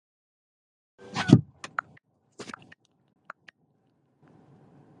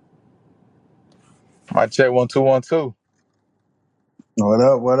My check 1 2 1 2. What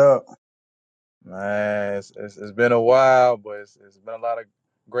up? What up? Man, it's been a while, but it's been a lot of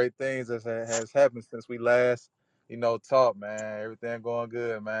great things that has happened since we last, talked, man. Everything going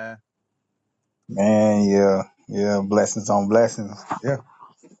good, man. Man, yeah, yeah, blessings on blessings. Yeah.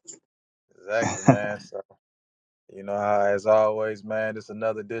 Exactly, man. So you know how, as always, man, it's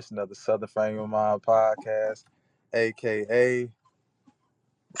another edition of the Southern Frame of Mind podcast, aka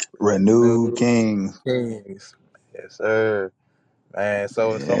Renewed Renewed King. Kings. Yes, sir, man.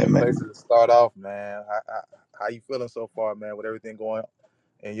 So Yeah, many man. places to start off, man. How you feeling so far, man? With everything going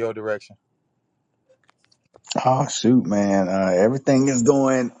in your direction? Oh shoot, man. Everything is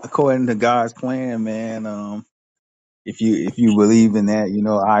going according to God's plan, man. If you believe in that,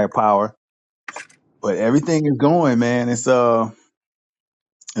 higher power. But everything is going, man. It's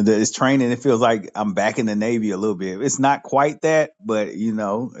training. It feels like I'm back in the Navy a little bit. It's not quite that, but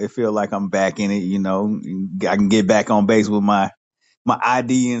it feels like I'm back in it. I can get back on base with my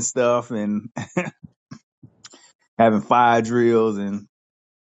ID and stuff, and having fire drills and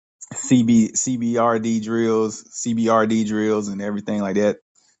CBRD drills, and everything like that.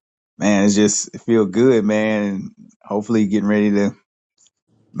 Man, it feel good, man. And hopefully, getting ready to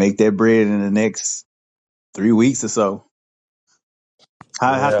make that bread in the next 3 weeks or so.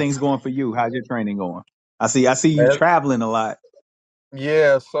 How Yeah, things going for you? How's your training going? I see you man. traveling a lot.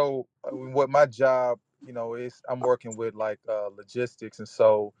 Yeah, so what my job, is I'm working with like logistics, and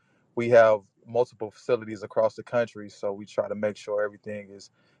so we have multiple facilities across the country. So we try to make sure everything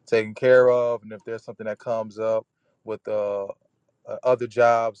is taken care of, and if there's something that comes up with other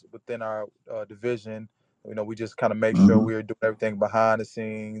jobs within our division, we just kind of make sure Hmm. we're doing everything behind the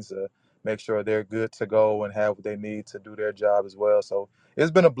scenes, make sure they're good to go and have what they need to do their job as well. So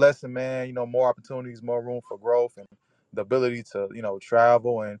it's been a blessing, man. More opportunities, more room for growth, and the ability to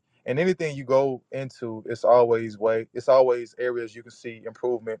travel and anything you go into, it's always areas you can see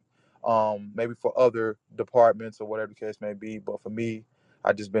improvement, maybe for other departments or whatever the case may be. But for me,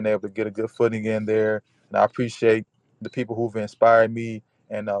 I just been able to get a good footing in there, and I appreciate the people who've inspired me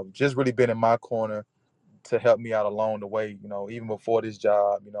and just really been in my corner to help me out along the way, even before this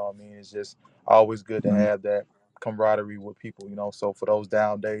job. What I mean, it's just always good to have that camaraderie with people, so for those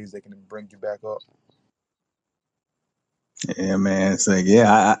down days they can bring you back up. Yeah, man. So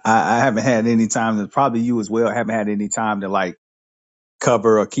yeah, I haven't had any time to, probably you as well, haven't had any time to like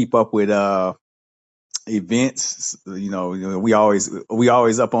cover or keep up with events. We always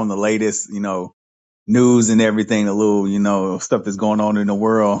up on the latest, news and everything, the little, stuff that's going on in the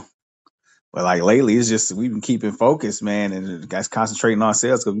world. But like lately, it's just we've been keeping focused, man, and guys concentrating on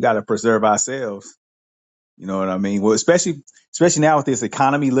ourselves because we got to preserve ourselves. You know what I mean? Well, especially now with this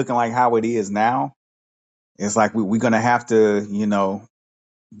economy looking like how it is now, it's like we're gonna have to,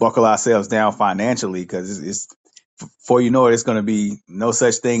 buckle ourselves down financially because it's before you know it, it's going to be no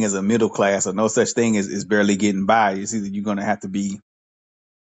such thing as a middle class or no such thing as barely getting by. It's either you're going to have to be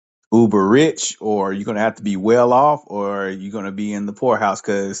uber rich or you're going to have to be well off or you're going to be in the poorhouse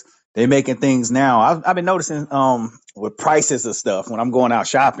because they're making things now. I've been noticing with prices of stuff when I'm going out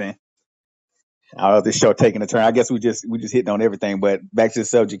shopping. I don't know if this show taking a turn. I guess we just hitting on everything, but back to the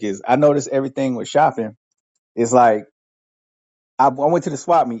subject is I noticed everything with shopping. It's like I went to the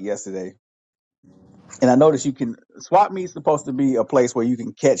swap meet yesterday. And I noticed you can swap meet's supposed to be a place where you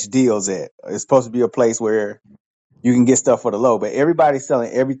can catch deals at. It's supposed to be a place where you can get stuff for the low, but everybody's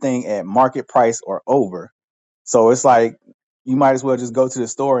selling everything at market price or over. So it's like you might as well just go to the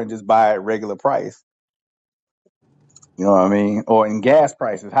store and just buy at regular price. You know what I mean? Or in gas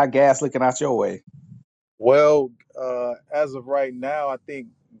prices. How gas looking out your way? Well, as of right now, I think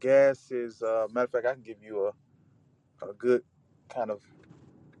gas is. Matter of fact, I can give you a good kind of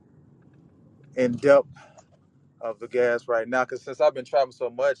in depth of the gas right now, because since I've been traveling so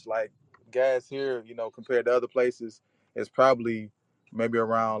much, like gas here, compared to other places, is probably maybe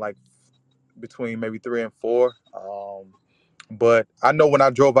around like between maybe 3 and 4. But I know when I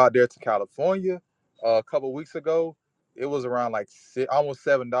drove out there to California a couple of weeks ago, it was around like almost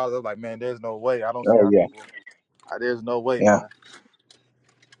 $7. I was like, man, there's no way. I don't see Oh how yeah, people. There's no way, yeah, man.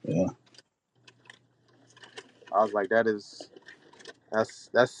 yeah. I was like, that's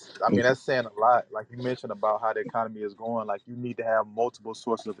I mean It's, that's saying a lot. Like you mentioned about how the economy is going, like you need to have multiple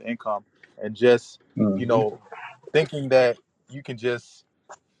sources of income, and just you mhm. know thinking that you can just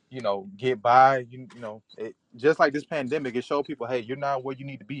get by. Just like this pandemic, it showed people, hey, you're not where you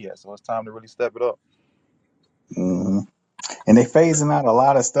need to be at, so it's time to really step it up. Mhm. And they phasing out a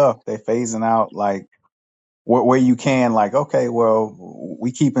lot of stuff. They phasing out like where you can, like, okay, well,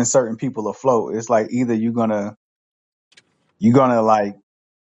 we keeping certain people afloat. It's like either you're gonna like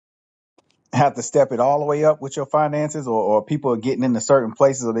have to step it all the way up with your finances, or people are getting into certain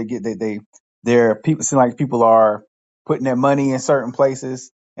places, or they get they're people seem like people are putting their money in certain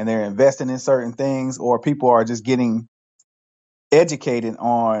places and they're investing in certain things, or people are just getting educated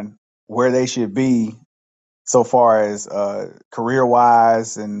on where they should be so far as career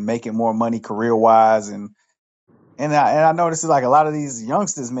wise and making more money career wise, and I notice it's like a lot of these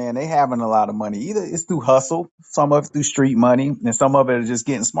youngsters, man, they having a lot of money. Either it's through hustle, some of it's through street money, and some of it is just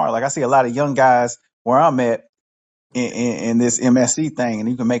getting smart. Like I see a lot of young guys where I'm at in this MSC thing, and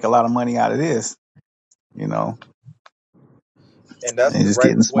you can make a lot of money out of this, you know, And that's and the just right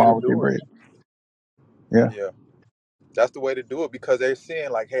getting way to smart with their do it. bread. Yeah. Yeah, that's the way to do it because they're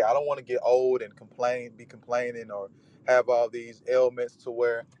seeing like, hey, I don't want to get old and be complaining, or have all these ailments to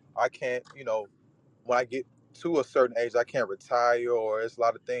where I can't, when I get to a certain age, I can't retire, or it's a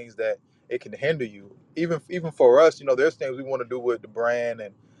lot of things that it can hinder you. Even for us, there's things we want to do with the brand,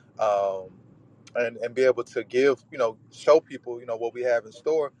 um, and be able to give, show people, what we have in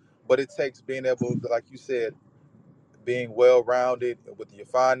store. But it takes being able, like you said, being well rounded with your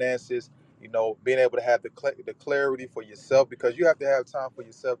finances, being able to have the clarity for yourself, because you have to have time for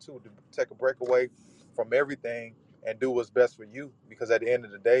yourself too, to take a break away from everything and do what's best for you. Because at the end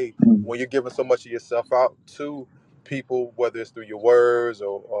of the day, Mhm. when you're giving so much of yourself out to people, whether it's through your words,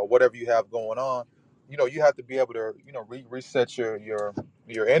 or whatever you have going on, you have to be able to, reset your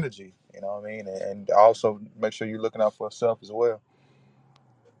energy. You know what I mean? And also make sure you're looking out for yourself as well.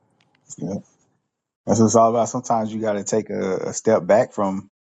 Yeah. That's what it's all about. Sometimes you got to take a step back from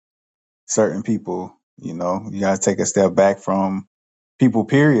certain people. You got to take a step back from people,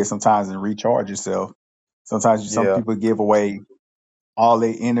 period, sometimes, and recharge yourself. Sometimes some Yeah, people give away all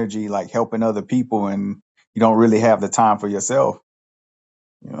their energy, like helping other people, and you don't really have the time for yourself.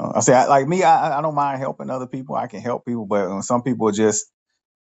 I say, like me, I don't mind helping other people. I can help people, but when some people just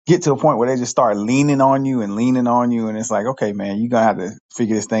get to a point where they just start leaning on you and leaning on you, and it's like, okay, man, you're gonna have to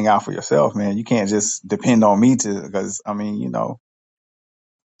figure this thing out for yourself, man. You can't just depend on me to, because I mean,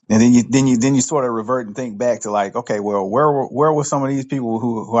 and then you sort of revert and think back to like, okay, well, where were some of these people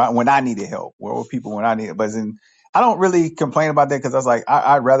when I needed help? Where were people when I needed? But then I don't really complain about that, because I was like,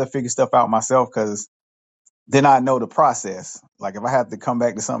 I'd rather figure stuff out myself, because then I know the process. Like if I have to come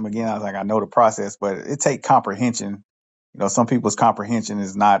back to something again, I was like, I know the process, but it take comprehension. Some people's comprehension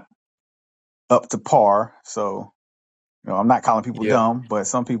is not up to par. So, I'm not calling people yeah, dumb, but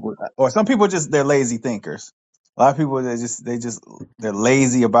some people just, they're lazy thinkers. A lot of people, they're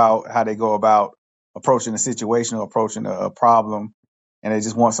lazy about how they go about approaching a situation or approaching a problem, and they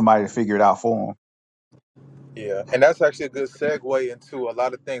just want somebody to figure it out for yeah. And that's actually a good segue into a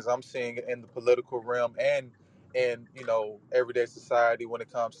lot of things I'm seeing in the political realm and in, everyday society when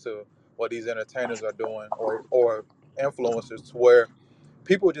it comes to what these entertainers are doing, or influencers, to where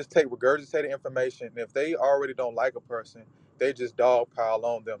people just take regurgitated information, and if they already don't like a person, they just dogpile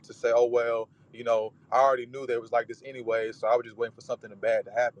on them to say, oh well, I already knew they was like this anyway, so I was just waiting for something bad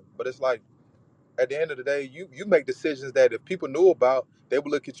to happen. But it's like, at the end of the day, you make decisions that if people knew about, they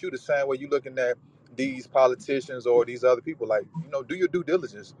would look at you the same way you looking at these politicians or these other people. Like, do your due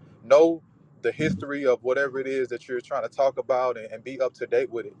diligence, know the history of whatever it is that you're trying to talk about, and be up to date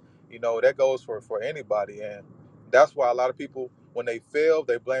with it. That goes for anybody, and that's why a lot of people, when they fail,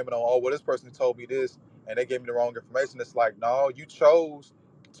 they blame it on, oh well, this person told me this and they gave me the wrong information. It's like, no, you chose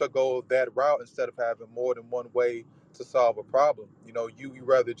to go that route instead of having more than one way to solve a problem. You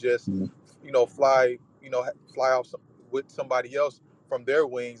rather just them. fly, fly off with somebody else from their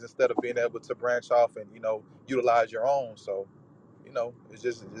wings, instead of being able to branch off and utilize your own. So it's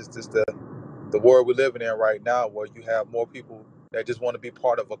just the world we're living in right now, where you have more people that just want to be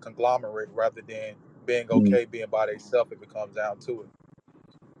part of a conglomerate rather than being Mhm. okay being by themselves if it comes down to it.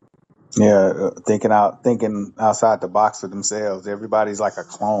 Yeah, thinking outside the box for themselves. Everybody's like a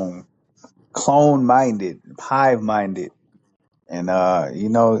clone minded, hive minded. And I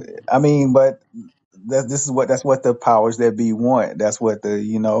mean, but that's what the powers that be want. That's what the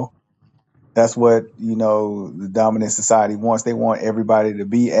dominant society wants. They want everybody to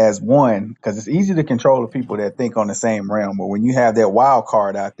be as one, because it's easy to control the people that think on the same realm. But when you have that wild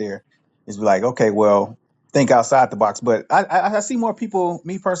card out there, it's like, okay, well, think outside the box. But I see more people.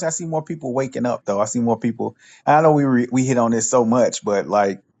 Me personally, I see more people waking up though. I see more people. I know we hit on this so much, but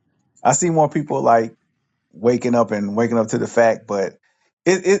like I see more people like waking up to the fact. But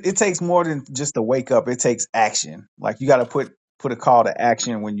it takes more than just to wake up. It takes action. Like you got to put a call to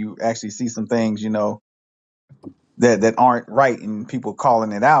action when you actually see some things, that aren't right, and people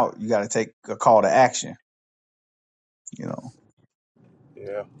calling it out. You got to take a call to action. You know.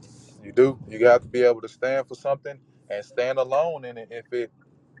 Yeah, you do. You got to be able to stand for something and stand alone in it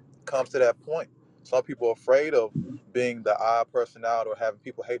comes to that point. Some people are afraid of being the odd person out or having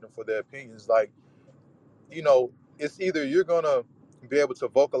people hate them for their opinions. Like, you know, it's either you're gonna be able to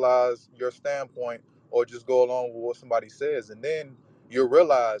vocalize your standpoint or just go along with what somebody says, and then you'll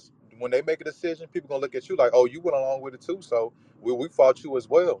realize when they make a decision, people gonna look at you like, oh, you went along with it too, so we fought you as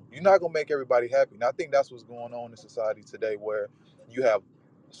well. You're not gonna make everybody happy, and I think that's what's going on in society today, where you have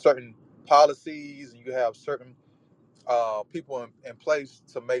certain policies, you have certain people in place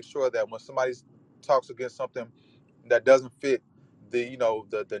to make sure that when somebody talks against something that doesn't fit the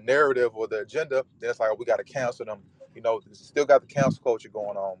the narrative or the agenda, then it's like, oh, we got to cancel them. Still got the cancel culture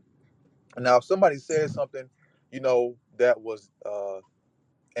going on. And now, if somebody says something, that was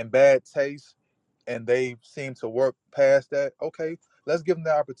in bad taste, and they seem to work past that, okay, let's give them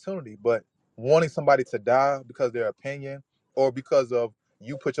the opportunity. But wanting somebody to die because of their opinion or because of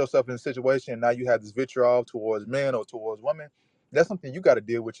you put yourself in a situation and now you have this vitriol towards men or towards women, that's something you got to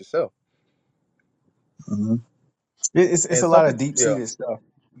deal with yourself. Hmm. It's And a some lot of people, deep yeah. seated stuff.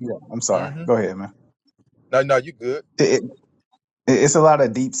 Yeah, I'm sorry. Hmm. Go ahead, man. No, no, you good. It, it's a lot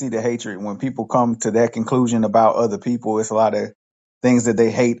of deep seated hatred when people come to that conclusion about other people. It's a lot of things that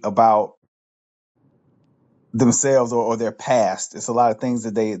they hate about themselves or their past. It's a lot of things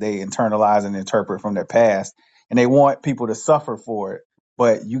that they internalize and interpret from their past, and they want people to suffer for it.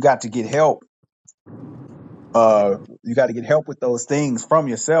 But you got to get help. You got to get help with those things from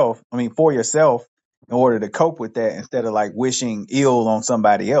yourself. I mean, for yourself, in order to cope with that, instead of like wishing ill on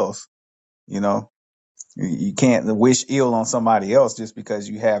somebody else. You know, you can't wish ill on somebody else just because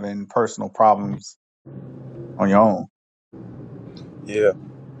you having personal problems on your own. Yeah.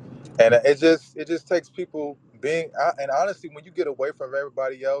 And it just takes people being and honestly, when you get away from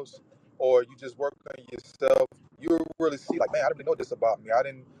everybody else or you just work on yourself, you really see like, man, I didn't really know this about me. I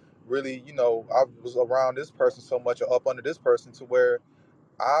didn't really, I was around this person so much or up under this person to where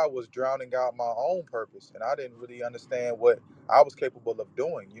I was drowning out my own purpose, and I didn't really understand what I was capable of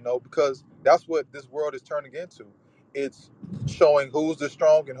doing, because that's what this world is turning into. It's showing who's the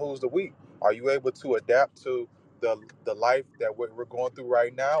strong and who's the weak. Are you able to adapt to the life that we're going through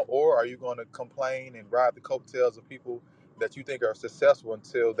right now, or are you going to complain and ride the coattails of people that you think are successful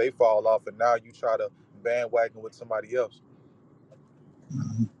until they fall off, and now you try to bandwagon with somebody else?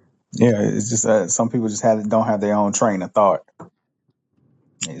 Mhm. Yeah, it's just some people just don't have their own train of thought.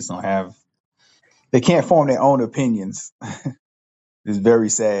 They just don't have. They can't form their own opinions. It's very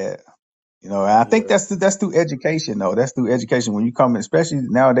sad. And I think Yeah, that's through education though. That's through education. When you come, especially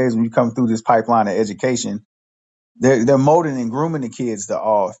nowadays, when you come through this pipeline of education, they're molding and grooming the kids to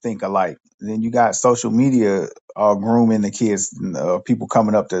all think alike. Then you got social media all grooming the kids, people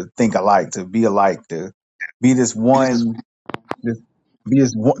coming up to think alike, to be alike, to be this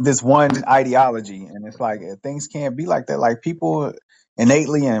this one ideology. And it's like things can't be like that. Like people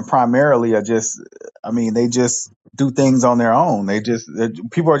innately and primarily are just, I mean, they just do things on their own.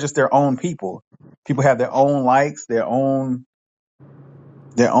 People are just their own people. People have their own likes, their own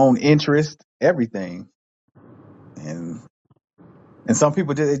interest, everything. And and some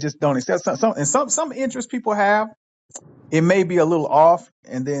people they just don't accept some interests people have. It may be a little off,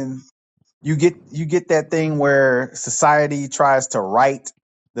 and then you get that thing where society tries to right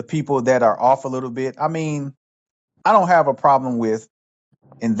the people that are off a little bit. I mean, I don't have a problem with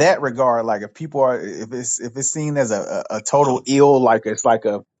in that regard. Like if it's seen as a total ill, like it's like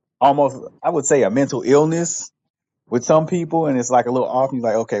a almost, I would say, a mental illness with some people, and it's like a little off. You're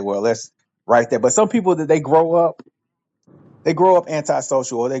like, okay, well, let's right that. But some people that they grow up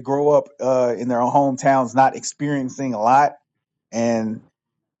antisocial, or they grow up in their own hometowns not experiencing a lot, and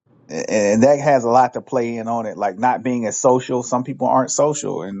and that has a lot to play in on it, like not being as social. Some people aren't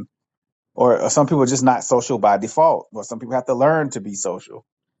social, and or some people are just not social by default, or some people have to learn to be social,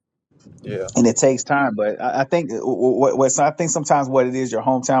 yeah, and it takes time. But I think I think sometimes what it is, your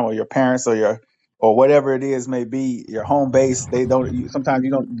hometown or your parents or your or whatever it is may be, your home base, they don't sometimes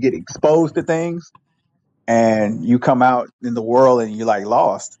you don't get exposed to things, and you come out in the world and you're like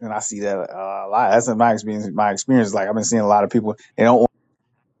lost. And I see that a lot. That's in my experience. My experience is like I've been seeing a lot of people, they don't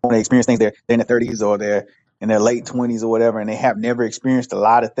want to experience things. They're in their 30s or they're in their late 20s or whatever, and they have never experienced a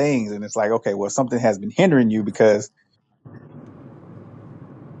lot of things. And it's like, okay, well, something has been hindering you because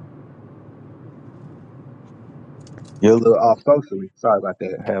you're a little off socially. Sorry about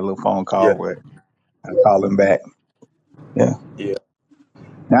that. I had a little phone yeah, call, but I called him back. Yeah. yeah,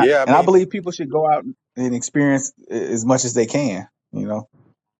 Now, yeah. I and I mean, believe people should go out and experience as much as they can. You know.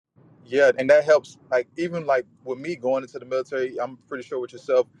 yeah, and that helps. Like even like with me going into the military, I'm pretty sure with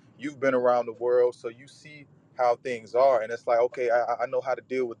yourself, you've been around the world, so you see how things are, and it's like, okay, I know how to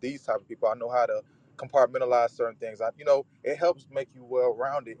deal with these type of people. I know how to compartmentalize certain things. It helps make you well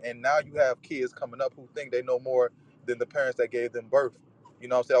rounded. And now you have kids coming up who think they know more than the parents that gave them birth. You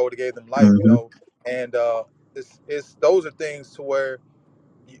know what I'm saying? Or they gave them life. Mm-hmm. And it's those are things to where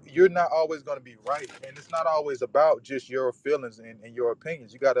you're not always going to be right, and it's not always about just your feelings and your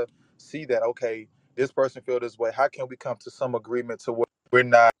opinions. You got to see that, okay, this person feel this way. How can we come to some agreement to where we're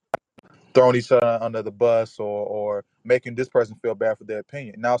not throwing each other under the bus, or making this person feel bad for their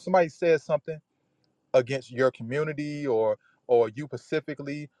opinion? Now, if somebody says something against your community, or you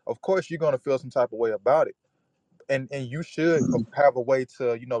specifically, of course you're going to feel some type of way about it, and you should have a way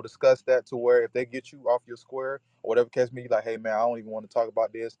to discuss that, to where if they get you off your square or whatever case may be, like, hey man, I don't even want to talk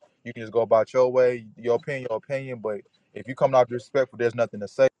about this. You can just go about your way, your opinion. But if you come out disrespectful, there's nothing to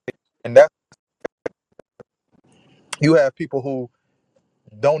say. And that, you have people who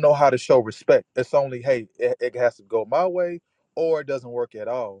don't know how to show respect. It's only, hey, it has to go my way, or it doesn't work at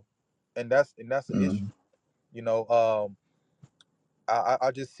all. And that's an issue. Mm-hmm. you know um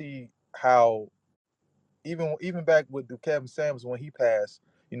I just see how, even back with the Kevin Samuels when he passed,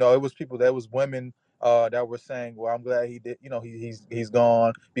 it was people, that was women that were saying, "Well, I'm glad he did. He's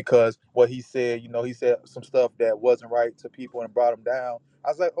gone, because what he said. He said some stuff that wasn't right to people and brought them down." I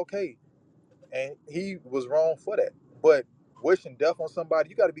was like, okay, and he was wrong for that. But wishing death on somebody,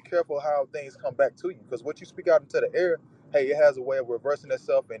 you got to be careful how things come back to you, because what you speak out into the air, hey, it has a way of reversing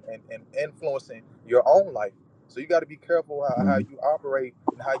itself, and influencing your own life. So you got to be careful how Mm-hmm. you operate,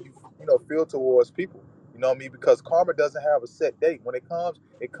 and how you feel towards people. You know what I mean? Because karma doesn't have a set date. When it comes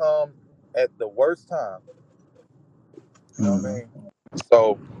at the worst time. You know what I Mm-hmm. mean?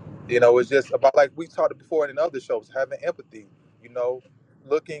 So, it's just about, like we talked before in other shows, having empathy, you know,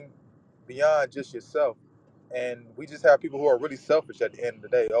 looking beyond just yourself. And we just have people who are really selfish at the end of the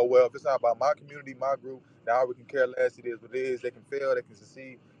day. Oh, well, if it's not about my community, my group, now we can care less. It is what it is. They can fail, they can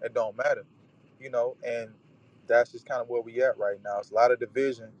succeed. It don't matter. And that's just kind of where we at right now. It's a lot of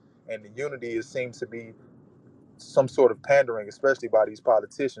division, and the unity, it seems to be some sort of pandering, especially by these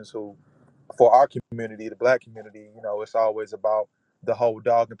politicians who, for our community, the black community, it's always about the whole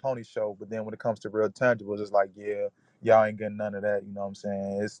dog and pony show. But then when it comes to real tangibles, it's like, yeah, y'all ain't getting none of that. You know what I'm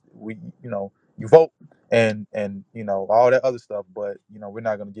saying? You vote, and all that other stuff, but we're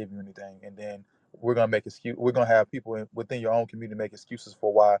not gonna give you anything. And then we're gonna have people within your own community make excuses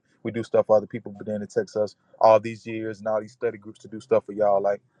for why we do stuff for other people, but then it takes us all these years and all these study groups to do stuff for y'all.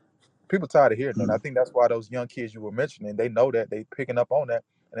 Like, people tired of hearing that. I think that's why those young kids you were mentioning, they know that, they picking up on that,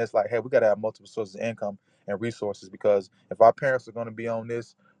 and it's like, hey, we got to have multiple sources of income and resources, because if our parents are going to be on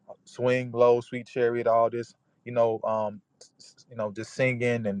this swing low, sweet chariot, all this, just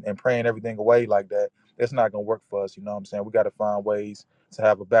singing and praying everything away like that, it's not going to work for us. You know what I'm saying? We got to find ways to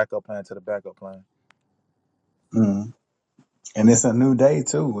have a backup plan to the backup plan. Mm-hmm. And it's a new day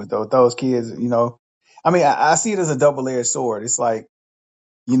too with those kids. I mean, I see it as a double-edged sword. It's like,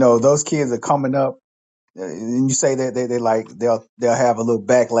 those kids are coming up, and you say that they like they'll have a little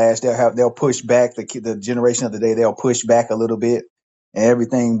backlash. They'll push back the generation of the day. They'll push back a little bit and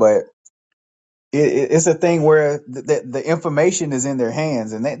everything, but it's a thing where the information is in their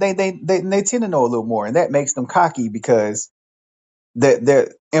hands, and they tend to know a little more, and that makes them cocky because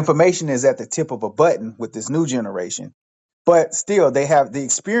their information is at the tip of a button with this new generation. But still, they have the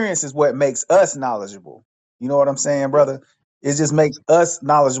experience is what makes us knowledgeable. You know what I'm saying, brother? It just makes us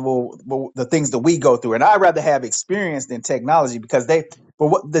knowledgeable the things that we go through. And I'd rather have experience than technology, because but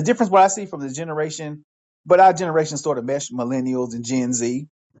what the difference, what I see from the generation, but our generation sort of mesh millennials and Gen Z.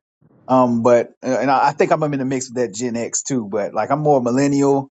 But and I think I'm in the mix with that Gen X too. But like, I'm more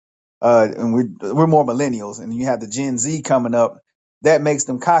millennial, and we're more millennials, and you have the Gen Z coming up. That makes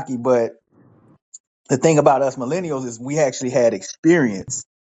them cocky, but the thing about us millennials is we actually had experience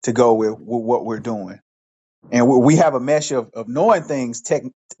to go with what we're doing. And we have a mesh of knowing things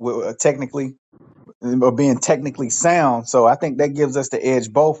technically, or being technically sound. So I think that gives us the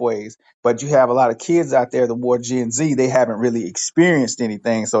edge both ways. But you have a lot of kids out there, the more Gen Z, they haven't really experienced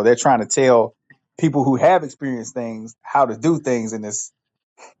anything. So they're trying to tell people who have experienced things how to do things. And it's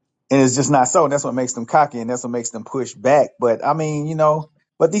just not so. And that's what makes them cocky, and that's what makes them push back. But I mean,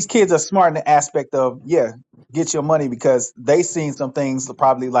 but these kids are smart in the aspect of, yeah, get your money, because they seen some things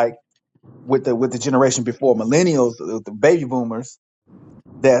probably like with the generation before millennials, the baby boomers,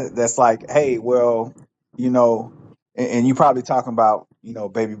 that's like, hey, well, you know, and you probably talking about,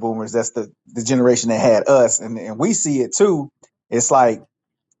 baby boomers, that's the generation that had us, and we see it too. It's like,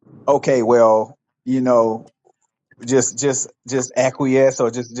 okay, well, you know, just acquiesce, or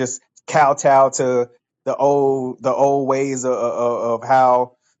just kowtow to the old ways of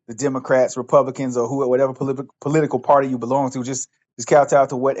how the Democrats, Republicans, or whatever political party you belong to, just Just kowtow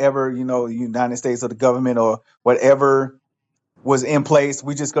to whatever, the United States or the government or whatever was in place.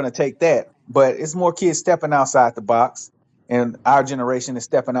 We're just going to take that. But it's more kids stepping outside the box, and our generation is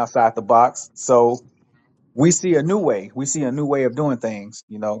stepping outside the box. So we see a new way. We see a new way of doing things,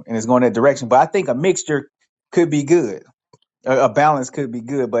 and it's going that direction. But I think a mixture could be good. A balance could be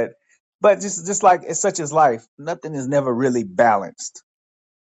good. But just like it's such as life, nothing is never really balanced.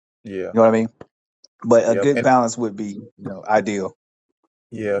 Yeah. You know what I mean? But a Yep. good And balance would be, ideal.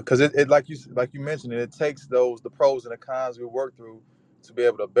 yeah, because it like you mentioned, it takes the pros and the cons we work through to be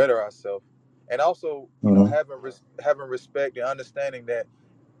able to better ourselves, and also Hmm. having respect and understanding that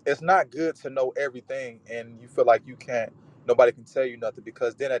it's not good to know everything and you feel like you can't nobody can tell you nothing,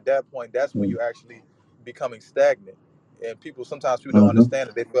 because then at that point that's when you actually becoming stagnant, and sometimes people don't Hmm. understand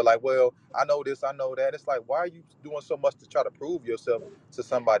it. They feel like, well, I know this, I know that. It's like, why are you doing so much to try to prove yourself to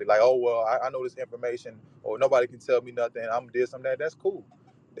somebody? Like, oh well, I know this information, or nobody can tell me nothing, I'm this, I'm that. That's cool,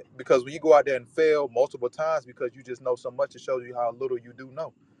 because when you go out there and fail multiple times because you just know so much, it shows you how little you do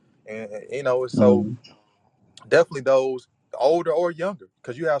know. And so Hmm. definitely those older or younger,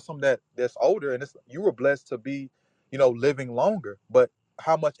 because you have some that's older, and you were blessed to be living longer, but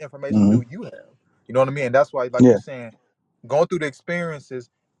how much information Hmm. do you have? You know what I mean? And that's why, like Yeah. you're saying, going through the experiences,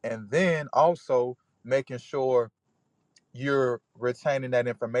 and then also making sure you're retaining that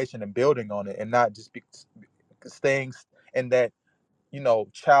information and building on it, and not just staying in that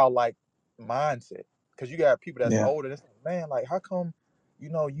childlike mindset. Because you got people that's Yeah. older, that's like, man, like, how come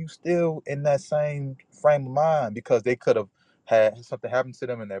you still in that same frame of mind? Because they could have had something happen to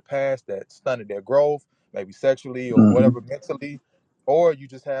them in their past that stunted their growth, maybe sexually or Hmm. whatever, mentally. Or you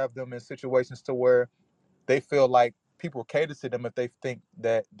just have them in situations to where they feel like people cater to them if they think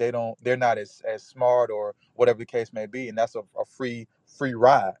that they're not as smart or whatever the case may be, and that's a free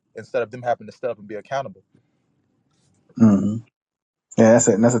ride instead of them having to step up and be accountable. Hmm. Yeah, that's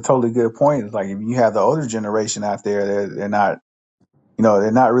a totally good point. It's like if you have the older generation out there, they're not,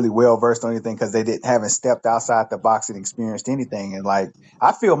 they're not really well versed on anything because they haven't stepped outside the box and experienced anything. And like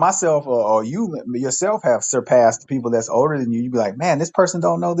I feel myself or you yourself have surpassed people that's older than you. You'd be like, man, this person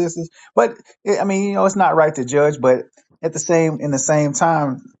don't know this. But I mean, it's not right to judge. But in the same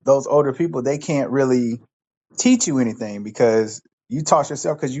time, those older people, they can't really teach you anything because you taught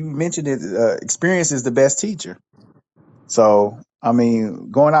yourself. Because you mentioned it, experience is the best teacher. So I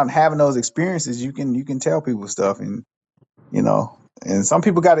mean, going out and having those experiences, you can tell people stuff, and you know, and some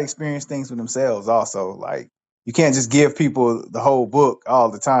people got to experience things for themselves also. Like you can't just give people the whole book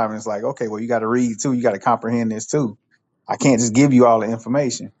all the time. And it's like, okay, well, you got to read too. You got to comprehend this too. I can't just give you all the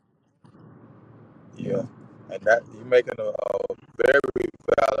information. You Yeah, know. and that you're making a very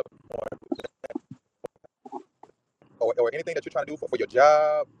valid point. Or anything that you're trying to do for your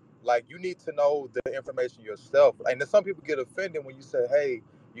job, like, you need to know the information yourself. And then some people get offended when you say, hey,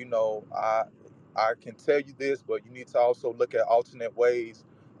 you know i I can tell you this, but you need to also look at alternate ways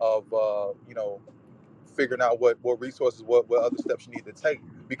of figuring out what resources, what other steps you need to take.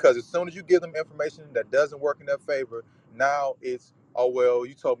 Because as soon as you give them information that doesn't work in their favor, now it's, oh well,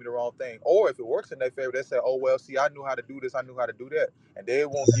 you told me the wrong thing. Or if it works in their favor, they say, oh well, see, I knew how to do this, I knew how to do that, and they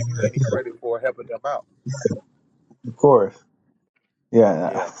won't give you any credit for helping them out. Of course.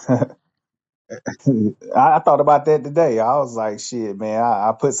 Yeah. Yeah. I thought about that today. I was like, shit, man,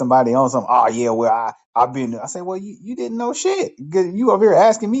 I put somebody on something. Oh yeah, well, I've been. I said, well, you didn't know shit. You over here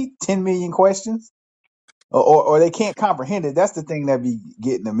asking me 10 million questions. Or they can't comprehend it. That's the thing that be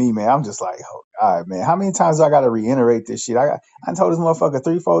getting to me, man. I'm just like, oh God, man, how many times do I got to reiterate this shit? I told this motherfucker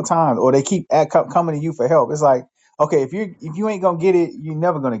 3, 4 times, or they keep coming to you for help. It's like, okay, if you ain't gonna get it, you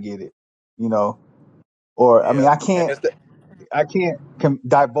never gonna get it, you know. Or I mean, Yeah, I and can't it's the I can't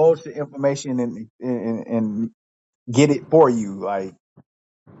divulge the information and get it for you. Like,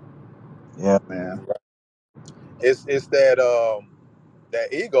 yeah, man. it's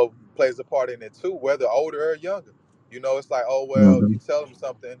that ego plays a part in it too, whether older or younger. It's like, oh well, Hmm. you tell them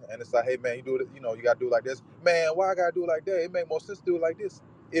something, and it's like, hey man, you do it. You gotta do it like this. Man, why I gotta do it like that? It make more sense to do it like this.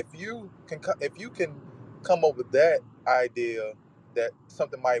 If you can come up with that idea that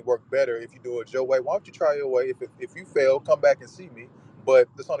something might work better if you do it your way, why don't you try your way? If you fail, come back and see me. But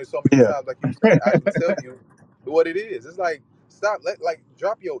there's only so many Yeah. times, like you were saying, I can tell you what it is. It's like, like,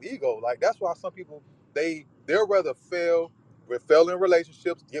 drop your ego. Like, that's why some people, they'll rather fail in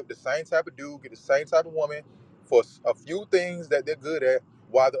relationships, get the same type of dude, get the same type of woman for a few things that they're good at,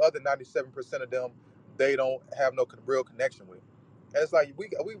 while the other 97% of them, they don't have no real connection with. And it's like, we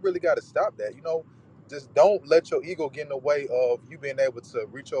really got to stop that. Just don't let your ego get in the way of you being able to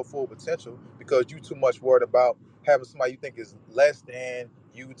reach your full potential, because you too much worried about having somebody you think is less than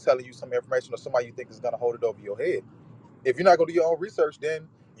you telling you some information, or somebody you think is going to hold it over your head. If you're not going to do your own research, then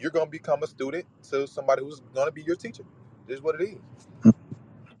you're going to become a student to somebody who's going to be your teacher. This is what it is.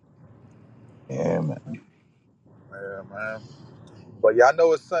 Yeah, man. Yeah, man. But yeah, I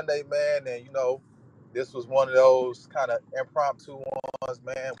know it's Sunday, man, and this was one of those kind of impromptu ones,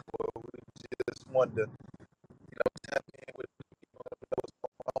 man. Where we just wanted to, tap in with what's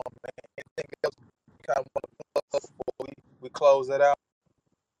going on, man. Anything else you kind of want to plug before we close it out?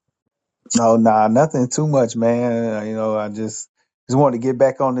 No, nah, nothing too much, man. I just wanted to get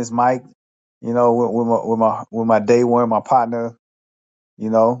back on this mic. With my day one, my partner.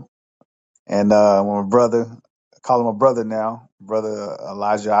 You know, and my brother, I call him my brother now, brother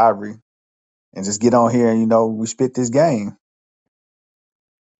Elijah Ivory, and just get on here and we spit this game.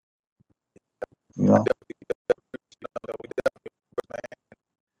 You know. We definitely, man.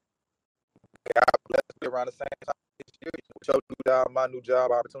 God bless me around the same time this year. With your new job, my new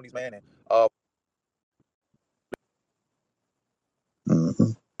job opportunities, man. And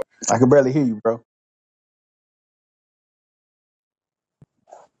hmm I can barely hear you, bro.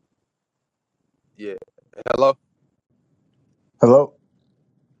 yeah. Hello? Hello.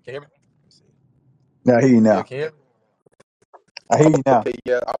 Can you hear me? Let me see. Yeah, I hear you Yeah, now. can you hear me? I hear you now. Okay,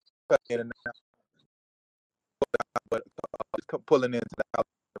 yeah. I'm cutting in and out, but just pulling into the house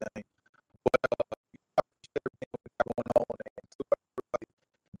thing. But I appreciate everything we got going on and to everybody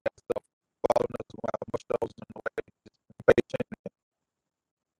that's following us who have much those on the way. Just be patient and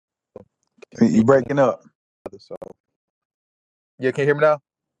You continue one breaking up? another. So yeah, can you hear me now?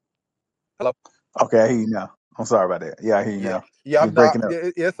 Hello? Okay, I hear you now. I'm sorry about that. Yeah, I hear you Yeah. now. Yeah, You're I'm not. breaking up.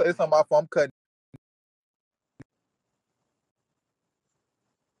 Yeah, it's on my phone. I'm cutting.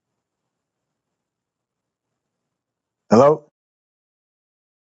 Hello.